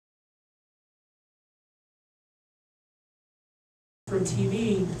from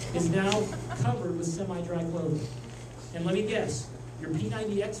TV is now covered with semi-dry clothing. And let me guess, your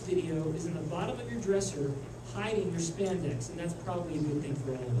P90X video is in the bottom of your dresser hiding your spandex, and that's probably a good thing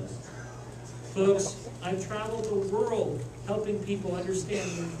for all of us. Folks, I've traveled the world helping people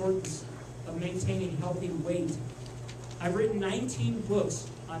understand the importance of maintaining healthy weight. I've written 19 books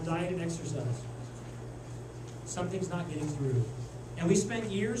on diet and exercise. Something's not getting through. And we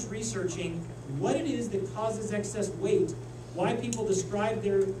spent years researching what it is that causes excess weight, why people describe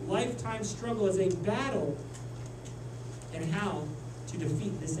their lifetime struggle as a battle, and how to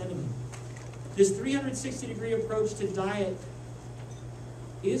defeat this enemy. This 360-degree approach to diet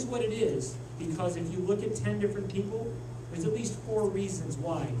is what it is because if you look at 10 different people, there's at least 4 reasons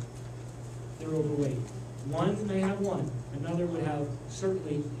why they're overweight. One may have one. Another would have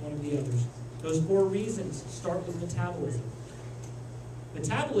certainly one of the others. Those 4 reasons start with metabolism.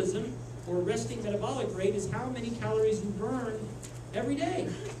 Metabolism, or resting metabolic rate, is how many calories you burn every day.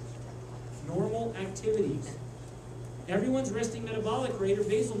 Normal activities. Everyone's resting metabolic rate or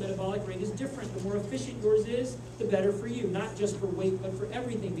basal metabolic rate is different. The more efficient yours is, the better for you. Not just for weight, but for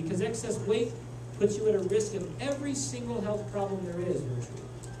everything. Because excess weight puts you at a risk of every single health problem there is, virtually.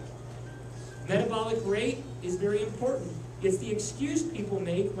 Metabolic rate is very important. It's the excuse people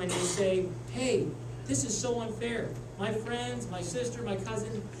make when they say, hey, this is so unfair. My friends, my sister, my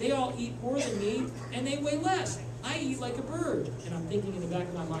cousin, they all eat more than me, and they weigh less. I eat like a bird. And I'm thinking in the back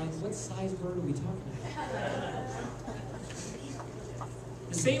of my mind, what size bird are we talking about?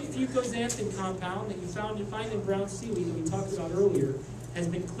 The same fucoxanthin compound that you find in brown seaweed that we talked about earlier has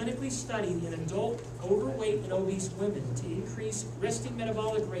been clinically studied in adult overweight and obese women to increase resting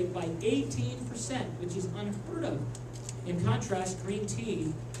metabolic rate by 18%, which is unheard of. In contrast, green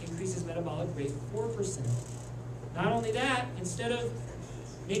tea increases metabolic rate 4%. Not only that, instead of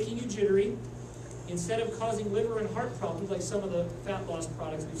making you jittery, instead of causing liver and heart problems like some of the fat loss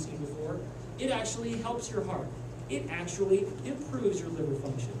products we've seen before, it actually helps your heart. It actually improves your liver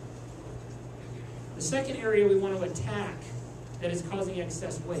function. The second area we want to attack that is causing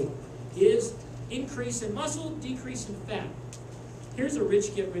excess weight is increase in muscle, decrease in fat. Here's a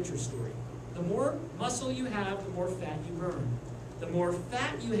rich get richer story. The more muscle you have, the more fat you burn. The more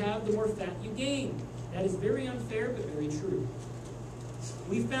fat you have, the more fat you gain. That is very unfair, but very true.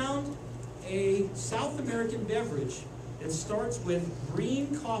 We found a South American beverage that starts with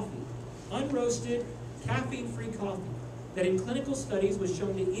green coffee, unroasted, caffeine-free coffee, that in clinical studies was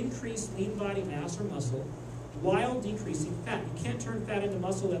shown to increase lean body mass or muscle while decreasing fat. You can't turn fat into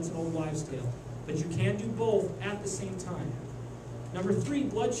muscle, that's an old wives' tale. But you can do both at the same time. Number 3,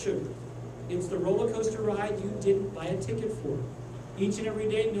 blood sugar. It's the roller coaster ride you didn't buy a ticket for. Each and every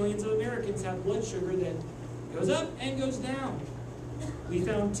day, millions of Americans have blood sugar that goes up and goes down. We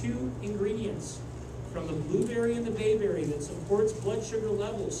found 2 ingredients from the blueberry and the bayberry that supports blood sugar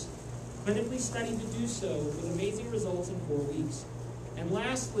levels, clinically studied to do so with amazing results in 4 weeks. And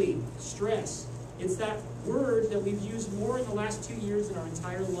lastly, stress. It's that word that we've used more in the last 2 years in our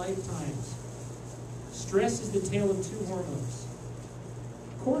entire lifetimes. Stress is the tale of 2 hormones.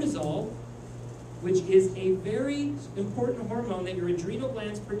 Cortisol, which is a very important hormone that your adrenal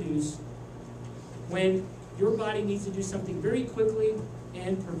glands produce when your body needs to do something very quickly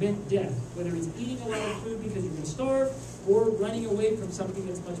and prevent death, whether it's eating a lot of food because you're going to starve or running away from something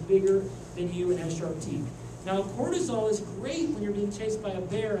that's much bigger than you and has sharp teeth. Now, cortisol is great when you're being chased by a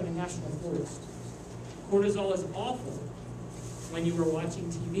bear in a national forest. Cortisol is awful when you are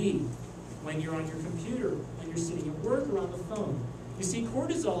watching TV, when you're on your computer, when you're sitting at work or on the phone. You see,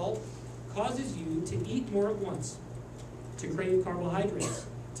 cortisol causes you to eat more at once, to crave carbohydrates,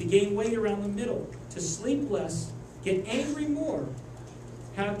 to gain weight around the middle, to sleep less, get angry more,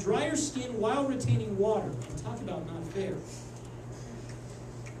 have drier skin while retaining water. And talk about not fair.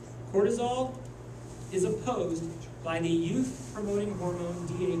 Cortisol is opposed by the youth-promoting hormone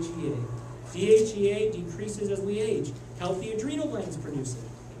DHEA. DHEA decreases as we age. Healthy adrenal glands produce it.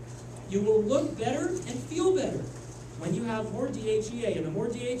 You will look better and feel better when you have more DHEA. And the more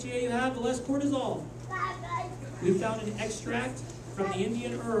DHEA you have, the less cortisol. We found an extract from the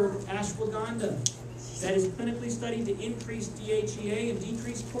Indian herb ashwagandha that is clinically studied to increase DHEA and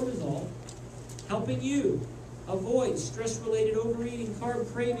decrease cortisol, helping you avoid stress-related overeating,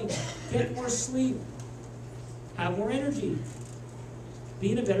 carb cravings, get more sleep, have more energy,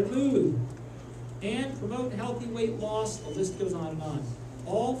 be in a better mood, and promote healthy weight loss. The list goes on and on.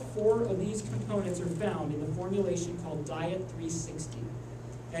 All 4 of these components are found in the formulation called Diet 360.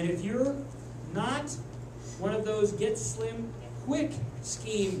 And if you're not one of those get slim quick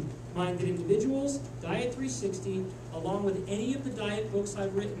scheme-minded individuals, Diet 360, along with any of the diet books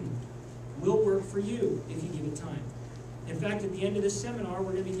I've written, will work for you if you give it time. In fact, at the end of this seminar,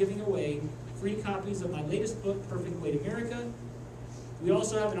 we're going to be giving away free copies of my latest book, Perfect Weight America. We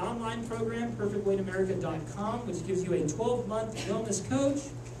also have an online program, perfectweightamerica.com, which gives you a 12-month wellness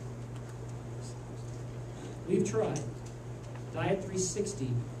coach. We've tried. Diet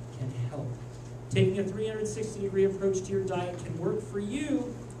 360 can help. Taking a 360-degree approach to your diet can work for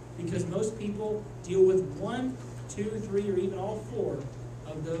you because most people deal with 1, 2, 3, or even all 4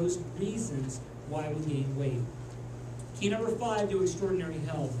 of those reasons why we gain weight. Key number 5 to extraordinary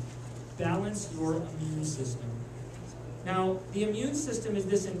health: balance your immune system. Now, the immune system is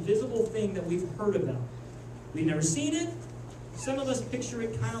this invisible thing that we've heard about. We've never seen it. Some of us picture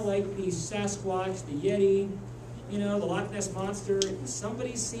it kind of like the Sasquatch, the Yeti, you know, the Loch Ness Monster.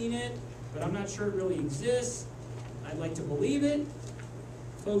 Somebody's seen it, but I'm not sure it really exists. I'd like to believe it.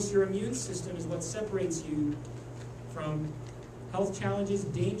 Folks, your immune system is what separates you from health challenges,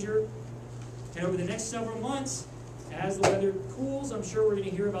 danger. And over the next several months, as the weather cools, I'm sure we're going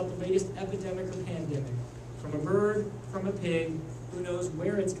to hear about the latest epidemic or pandemic. From a bird, from a pig, who knows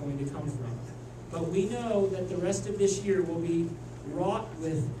where it's going to come from. But we know that the rest of this year will be wrought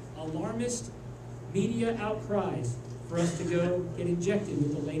with alarmist media outcries for us to go get injected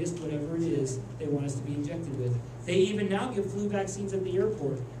with the latest whatever it is they want us to be injected with. They even now give flu vaccines at the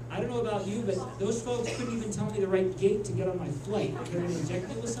airport. I don't know about you, but those folks couldn't even tell me the right gate to get on my flight. They're going to inject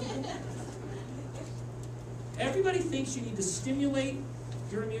me with something? Everybody thinks you need to stimulate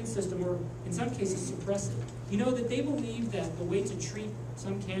your immune system, or in some cases suppress it. You know that they believe that the way to treat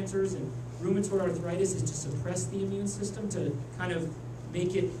some cancers and rheumatoid arthritis is to suppress the immune system, to kind of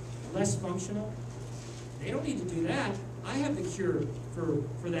make it less functional. They don't need to do that. I have the cure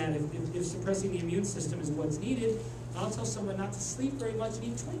for that. If suppressing the immune system is what's needed, I'll tell someone not to sleep very much and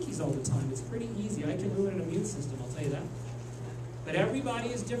eat Twinkies all the time. It's pretty easy. I can ruin an immune system, I'll tell you that. But everybody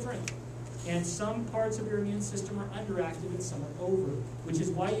is different. And some parts of your immune system are underactive and some are over, which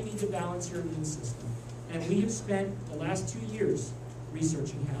is why you need to balance your immune system. And we have spent the last 2 years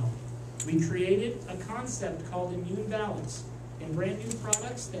researching how. We created a concept called immune balance in brand new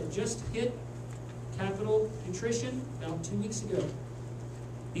products that just hit Capital Nutrition about 2 weeks ago.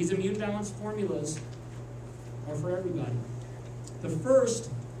 These immune balance formulas are for everybody. The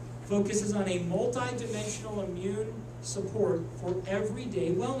first focuses on a multi-dimensional immune support for everyday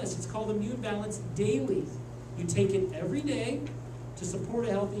wellness. It's called Immune Balance Daily. You take it every day to support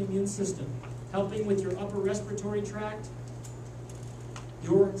a healthy immune system, helping with your upper respiratory tract,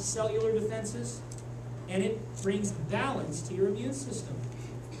 your cellular defenses, and it brings balance to your immune system.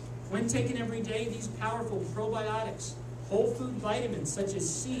 When taken every day, these powerful probiotics, whole food vitamins such as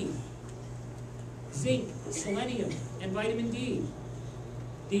C, zinc, selenium, and vitamin D,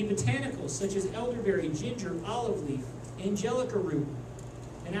 the botanicals such as elderberry, ginger, olive leaf, angelica root,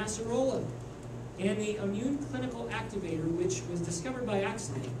 and acerola, and the immune clinical activator, which was discovered by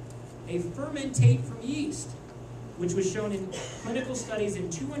accident, a fermentate from yeast, which was shown in clinical studies in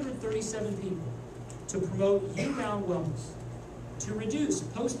 237 people to promote year-round wellness, to reduce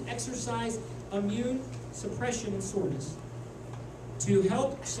post-exercise immune suppression and soreness, to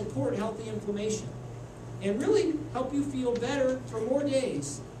help support healthy inflammation, and really help you feel better for more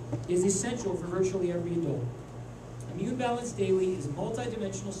days, is essential for virtually every adult. Immune Balance Daily is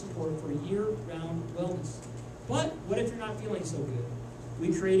multi-dimensional support for year-round wellness. But what if you're not feeling so good?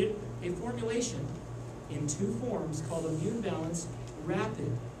 We created a formulation in 2 forms called Immune Balance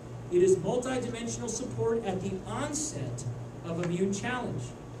Rapid. It is multi-dimensional support at the onset of immune challenge.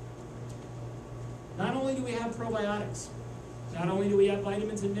 Not only do we have probiotics, not only do we have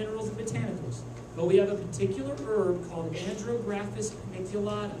vitamins and minerals and botanicals, but we have a particular herb called Andrographis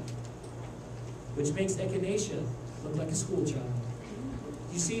paniculata, which makes echinacea look like a school child.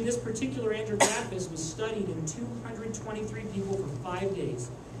 You see, this particular Andrographis was studied in 223 people for 5 days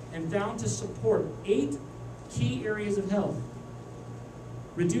and found to support 8 key areas of health: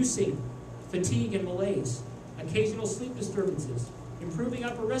 reducing fatigue and malaise, occasional sleep disturbances, improving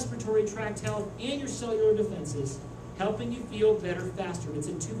upper respiratory tract health and your cellular defenses, helping you feel better faster. It's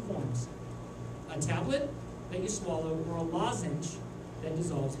in 2 forms: a tablet that you swallow, or a lozenge that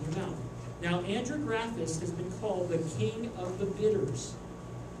dissolves in your mouth. Now, Andrographis has been called the king of the bitters.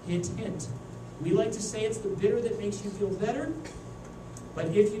 Hint, hint. We like to say it's the bitter that makes you feel better, but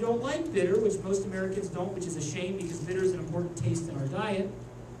if you don't like bitter, which most Americans don't, which is a shame because bitter is an important taste in our diet,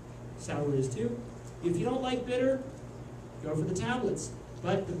 sour is too. If you don't like bitter, go for the tablets.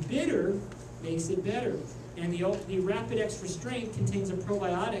 But the bitter makes it better. And the Rapid Extra Strength contains a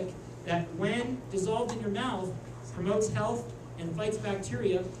probiotic that, when dissolved in your mouth, promotes health and fights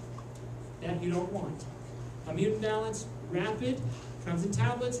bacteria that you don't want. Immune Balance Rapid comes in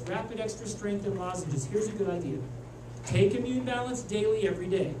tablets, Rapid Extra Strength, and lozenges. Here's a good idea. Take Immune Balance daily every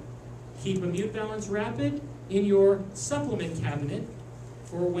day. Keep Immune Balance Rapid in your supplement cabinet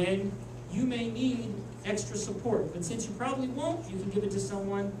for when you may need extra support. But since you probably won't, you can give it to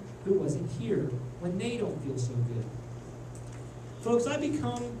someone who wasn't here when they don't feel so good. Folks, I've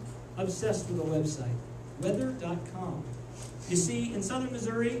become obsessed with a website, weather.com. You see, in southern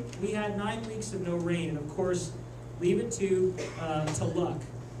Missouri, we had 9 weeks of no rain, and of course, leave it to luck,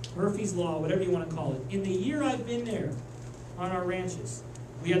 Murphy's Law, whatever you want to call it. In the year I've been there on our ranches,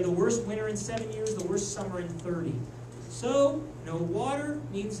 we had the worst winter in 7 years, the worst summer in 30. So, no water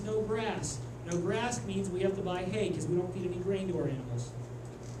means no grass. No grass means we have to buy hay because we don't feed any grain to our animals.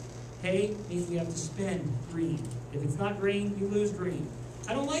 Hay means we have to spend green. If it's not green, you lose green.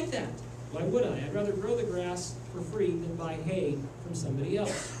 I don't like that. Why would I? I'd rather grow the grass for free than buy hay from somebody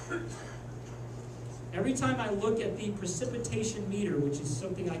else. Every time I look at the precipitation meter, which is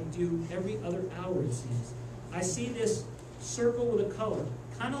something I do every other hour it seems, I see this circle with a color,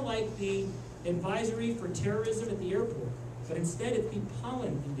 kind of like the advisory for terrorism at the airport, but instead it's the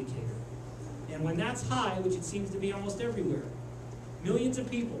pollen indicator. And when that's high, which it seems to be almost everywhere, millions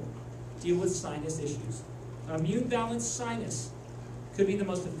of people deal with sinus issues. Immune Balance Sinus could be the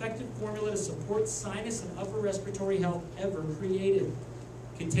most effective formula to support sinus and upper respiratory health ever created.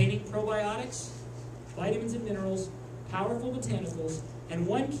 Containing probiotics, vitamins and minerals, powerful botanicals, and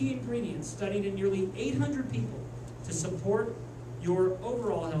one key ingredient studied in nearly 800 people to support your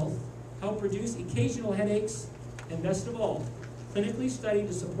overall health, help reduce occasional headaches, and best of all, clinically studied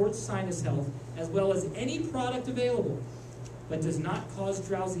to support sinus health as well as any product available, but does not cause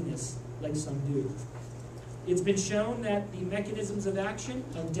drowsiness like some do. It's been shown that the mechanisms of action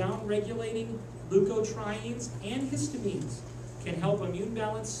of down-regulating leukotrienes and histamines can help Immune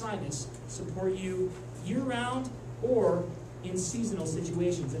Balance Sinus support you year-round or in seasonal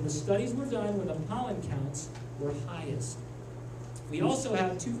situations. And the studies were done when the pollen counts were highest. We also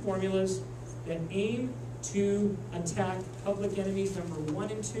have 2 formulas that aim to attack public enemies number 1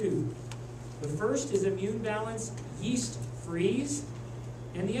 and 2. The first is Immune Balance Yeast Freeze,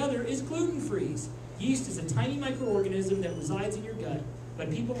 and the other is Gluten Freeze. Yeast is a tiny microorganism that resides in your gut,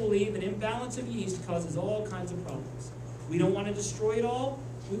 but people believe an imbalance of yeast causes all kinds of problems. We don't want to destroy it all,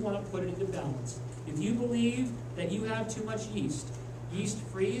 we want to put it into balance. If you believe that you have too much yeast, Yeast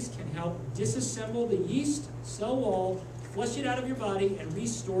Freeze can help disassemble the yeast cell wall, flush it out of your body, and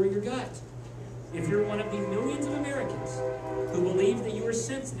restore your gut. If you're one of the millions of Americans who believe that you are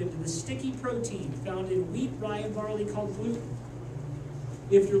sensitive to the sticky protein found in wheat, rye, and barley called gluten,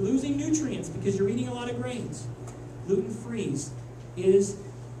 if you're losing nutrients because you're eating a lot of grains, Gluten Freeze is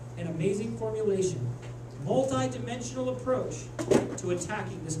an amazing formulation, multi-dimensional approach to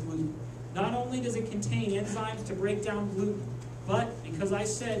attacking this gluten. Not only does it contain enzymes to break down gluten, but because I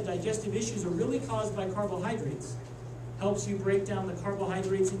said digestive issues are really caused by carbohydrates, helps you break down the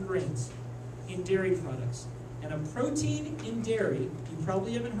carbohydrates in grains, in dairy products. And a protein in dairy you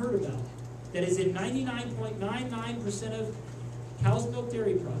probably haven't heard about that is in 99.99% of cow's milk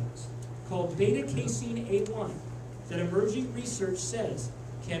dairy products called beta-casein A1 that emerging research says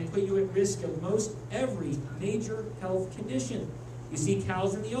can put you at risk of most every major health condition. You see,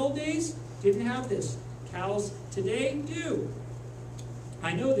 cows in the old days didn't have this. Cows today do.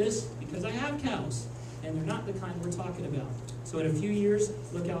 I know this because I have cows, and they're not the kind we're talking about. So in a few years,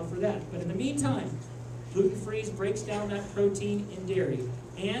 look out for that. But in the meantime, Gluten Freeze breaks down that protein in dairy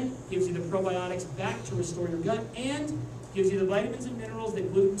and gives you the probiotics back to restore your gut and gives you the vitamins and minerals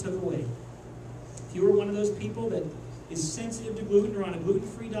that gluten took away. If you are one of those people that is sensitive to gluten or on a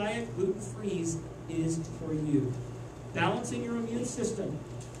gluten-free diet, Gluten Freeze is for you. Balancing your immune system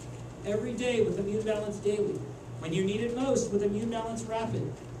every day with Immune Balance Daily. When you need it most with Immune Balance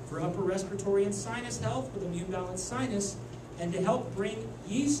Rapid. For upper respiratory and sinus health with Immune Balance Sinus. And to help bring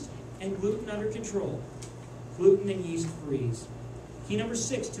yeast and gluten under control. Gluten and Yeast Freeze. Key number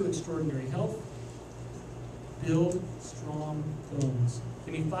 6 to extraordinary health. Build strong bones.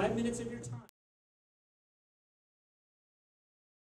 Give me 5 minutes of your time.